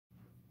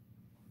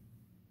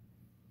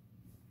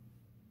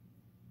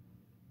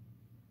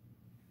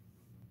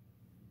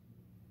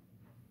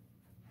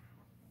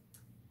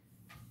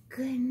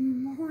Good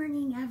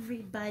morning,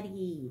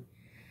 everybody.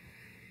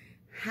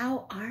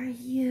 How are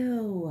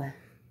you?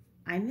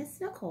 I'm Miss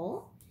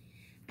Nicole,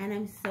 and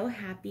I'm so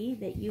happy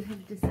that you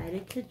have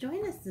decided to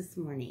join us this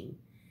morning.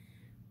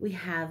 We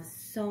have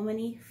so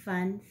many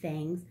fun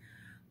things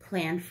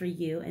planned for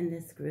you in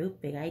this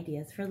group, big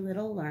ideas for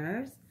little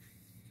learners,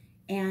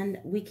 and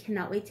we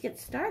cannot wait to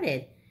get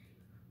started.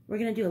 We're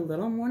going to do a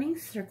little morning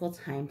circle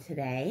time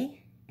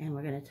today, and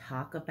we're going to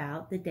talk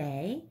about the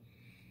day.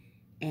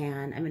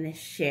 And I'm going to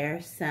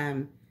share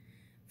some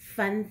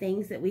fun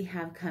things that we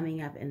have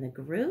coming up in the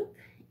group.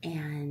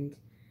 And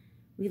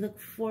we look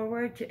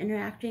forward to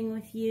interacting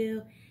with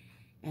you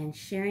and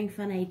sharing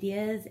fun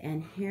ideas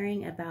and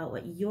hearing about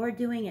what you're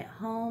doing at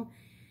home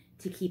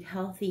to keep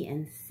healthy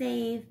and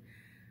safe.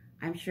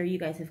 I'm sure you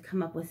guys have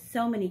come up with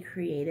so many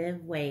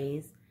creative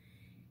ways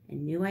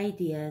and new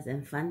ideas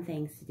and fun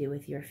things to do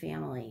with your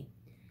family.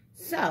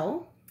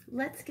 So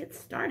let's get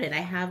started. I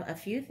have a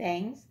few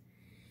things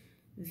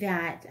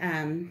that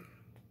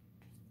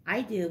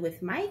I do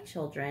with my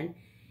children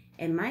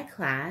in my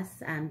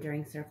class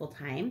during circle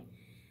time.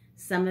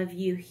 Some of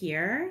you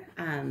here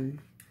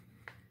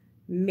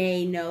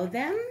may know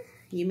them.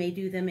 You may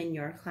do them in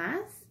your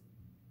class,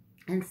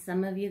 and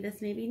some of you, this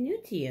may be new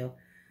to you.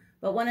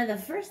 But one of the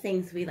first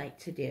things we like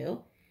to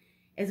do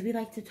is we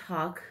like to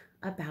talk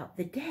about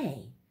the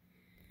day.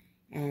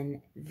 And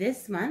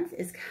this month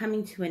is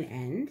coming to an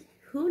end.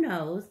 Who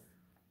knows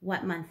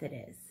what month it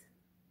is?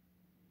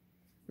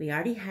 We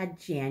already had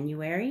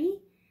January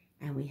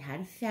and we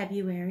had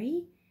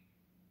February.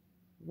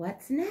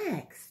 What's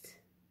next?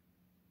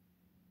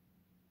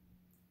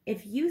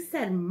 If you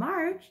said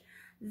March,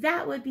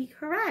 that would be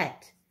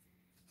correct.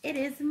 It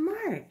is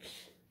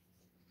March.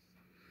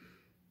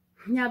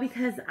 Now,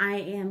 because I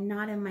am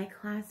not in my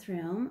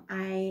classroom,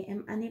 I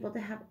am unable to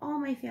have all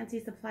my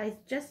fancy supplies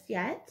just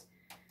yet.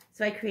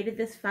 So I created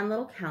this fun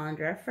little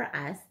calendar for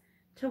us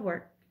to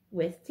work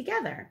with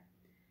together.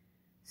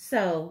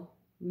 So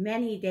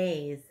many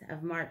days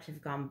of March have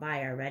gone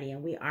by already,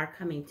 and we are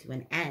coming to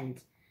an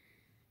end.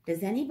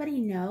 Does anybody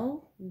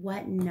know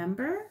what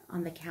number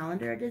on the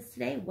calendar it is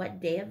today? What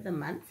day of the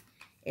month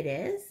it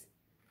is?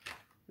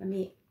 Let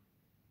me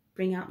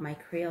bring out my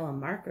Crayola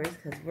markers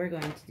because we're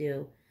going to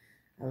do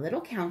a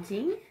little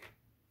counting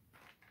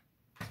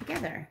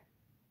together.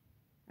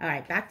 All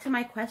right, back to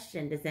my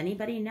question. Does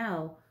anybody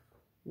know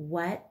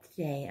what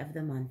day of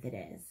the month it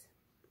is?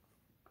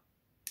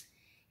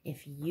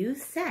 If you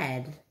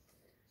said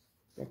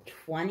the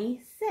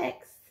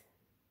 26th,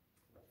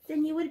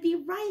 then you would be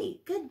right.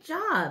 Good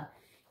job.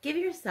 Give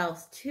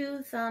yourselves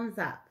 2 thumbs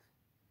up.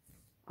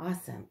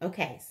 Awesome.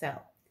 Okay, so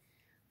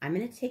I'm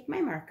going to take my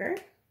marker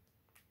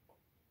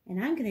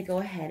and I'm going to go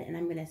ahead and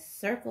I'm going to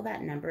circle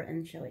that number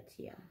and show it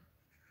to you.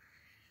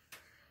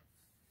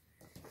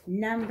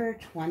 Number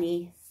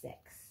 26.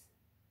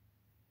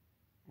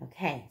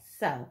 Okay,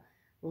 so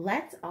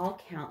let's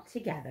all count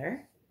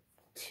together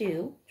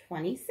to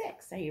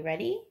 26. Are you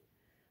ready?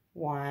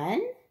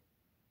 1,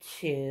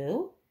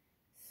 2,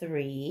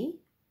 3,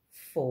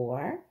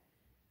 4,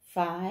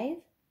 5,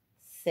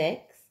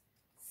 6,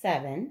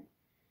 7,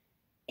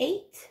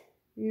 8,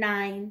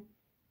 9,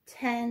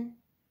 10,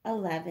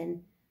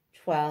 11,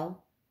 12,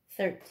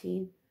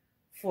 13,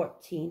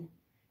 14,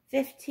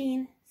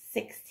 15,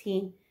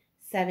 16,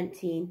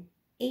 17,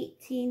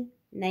 18,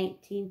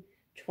 19,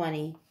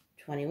 20,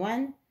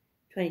 21,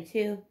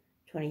 22,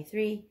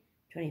 23,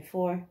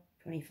 24,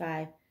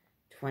 25,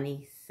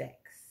 26.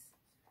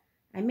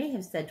 I may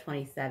have said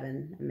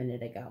 27 a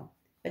minute ago,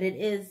 but it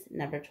is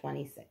number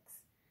 26.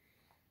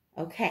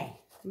 Okay,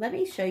 let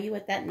me show you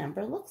what that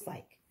number looks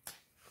like.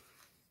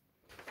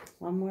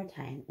 One more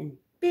time in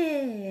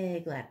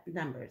big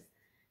numbers.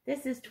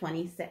 This is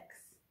 26.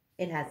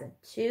 It has a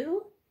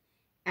 2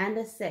 and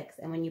a 6,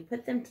 and when you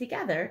put them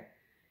together,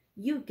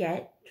 you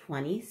get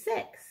 26.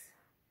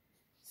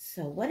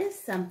 So what is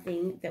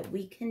something that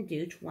we can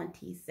do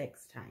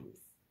 26 times?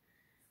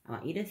 I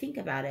want you to think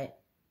about it.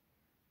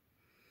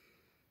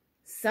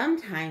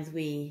 Sometimes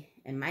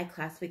in my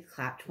class, we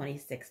clap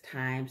 26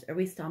 times, or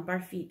we stomp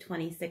our feet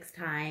 26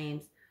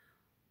 times,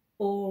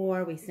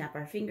 or we snap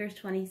our fingers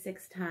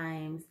 26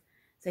 times.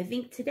 So I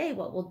think today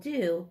what we'll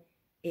do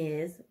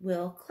is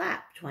we'll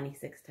clap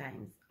 26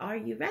 times. Are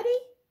you ready?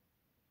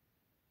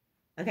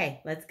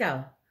 Okay, let's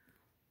go.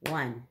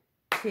 1,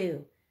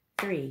 2,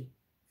 3,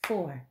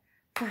 4,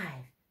 5,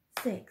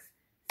 6,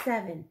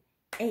 7,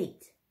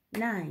 8,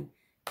 9,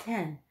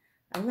 10,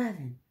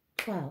 11,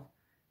 12,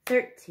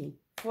 13,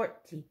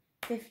 14,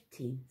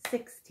 15,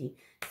 16,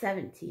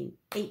 17,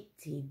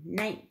 18,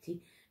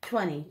 19,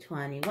 20,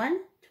 21,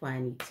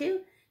 22,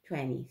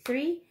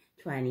 23,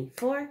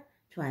 24,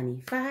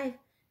 25,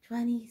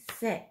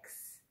 26.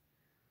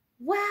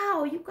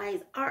 Wow, you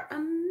guys are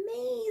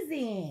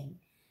amazing.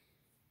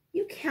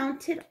 You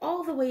counted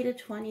all the way to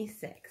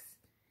 26.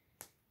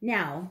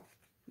 Now,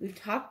 we've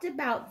talked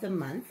about the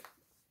month.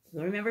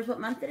 Who remembers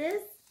what month it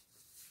is?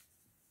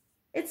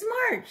 It's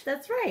March,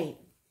 that's right.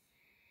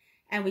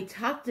 And we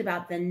talked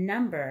about the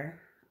number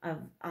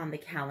on the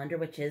calendar,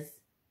 which is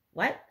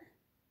what?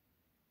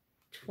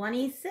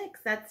 26.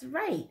 That's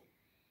right.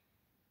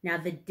 Now,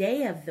 the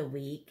day of the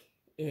week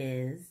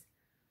is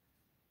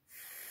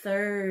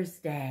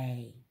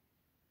Thursday.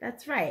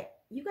 That's right.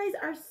 You guys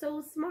are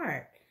so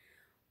smart.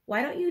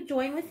 Why don't you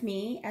join with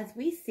me as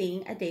we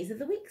sing a Days of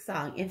the Week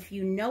song? If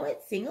you know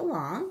it, sing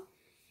along.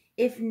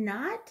 If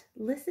not,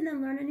 listen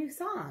and learn a new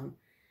song.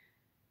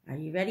 Are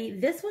you ready?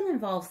 This one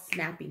involves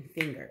snapping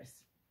fingers.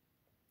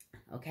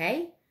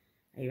 Okay?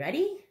 Are you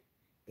ready?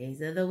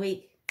 Days of the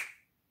week.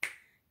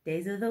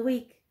 Days of the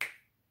week.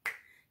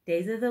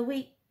 Days of the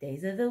week.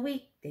 Days of the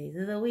week. Days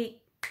of the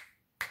week.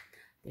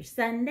 There's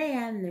Sunday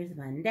and there's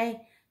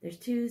Monday. There's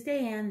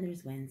Tuesday and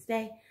there's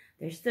Wednesday.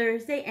 There's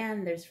Thursday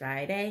and there's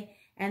Friday.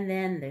 And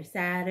then there's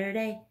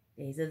Saturday.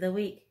 Days of the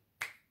week.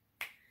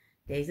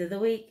 Days of the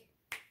week.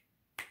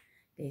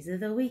 Days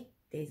of the week.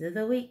 Days of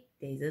the week.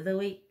 Days of the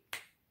week.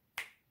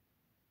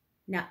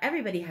 Now,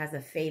 everybody has a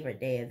favorite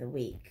day of the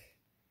week.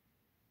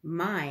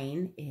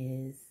 Mine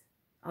is,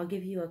 I'll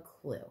give you a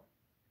clue.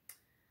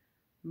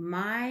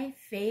 My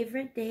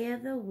favorite day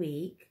of the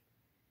week,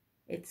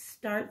 it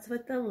starts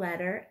with the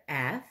letter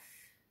F,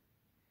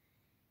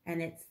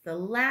 and it's the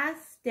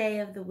last day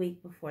of the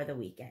week before the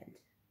weekend.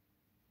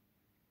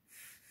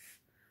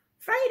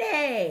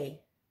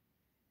 Friday!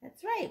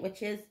 That's right,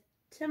 which is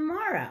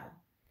tomorrow.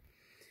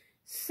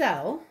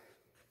 So,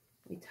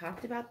 we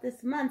talked about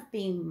this month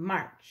being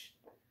March.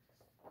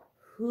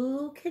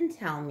 Who can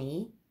tell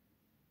me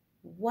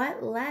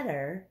what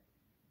letter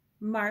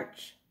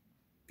March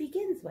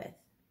begins with?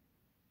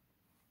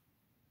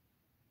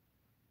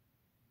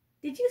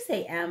 Did you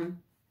say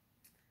M?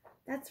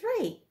 That's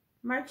right.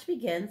 March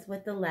begins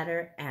with the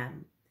letter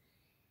M.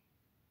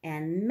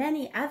 And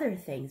many other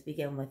things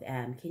begin with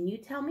M. Can you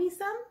tell me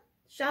some?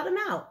 Shout them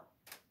out.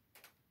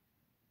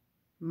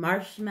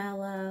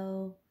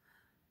 Marshmallow,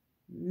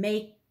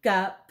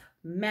 makeup,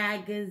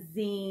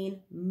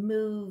 magazine,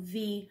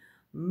 movie,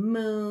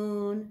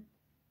 moon.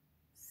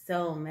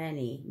 So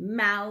many.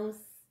 Mouse.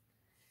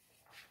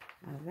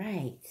 All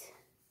right.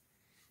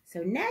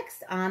 So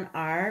next on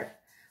our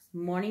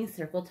morning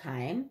circle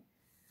time,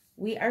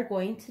 we are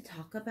going to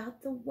talk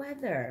about the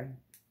weather.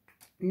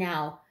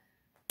 Now,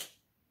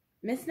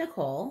 Miss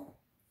Nicole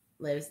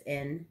lives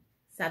in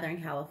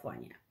Southern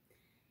California.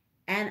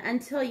 And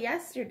until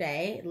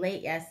yesterday,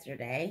 late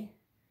yesterday,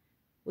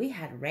 we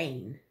had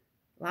rain.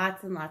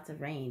 Lots and lots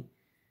of rain.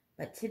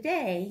 But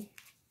today,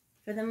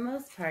 for the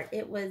most part,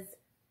 it was...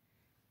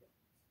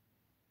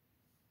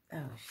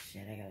 Oh,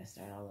 shit, I gotta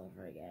start all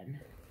over again.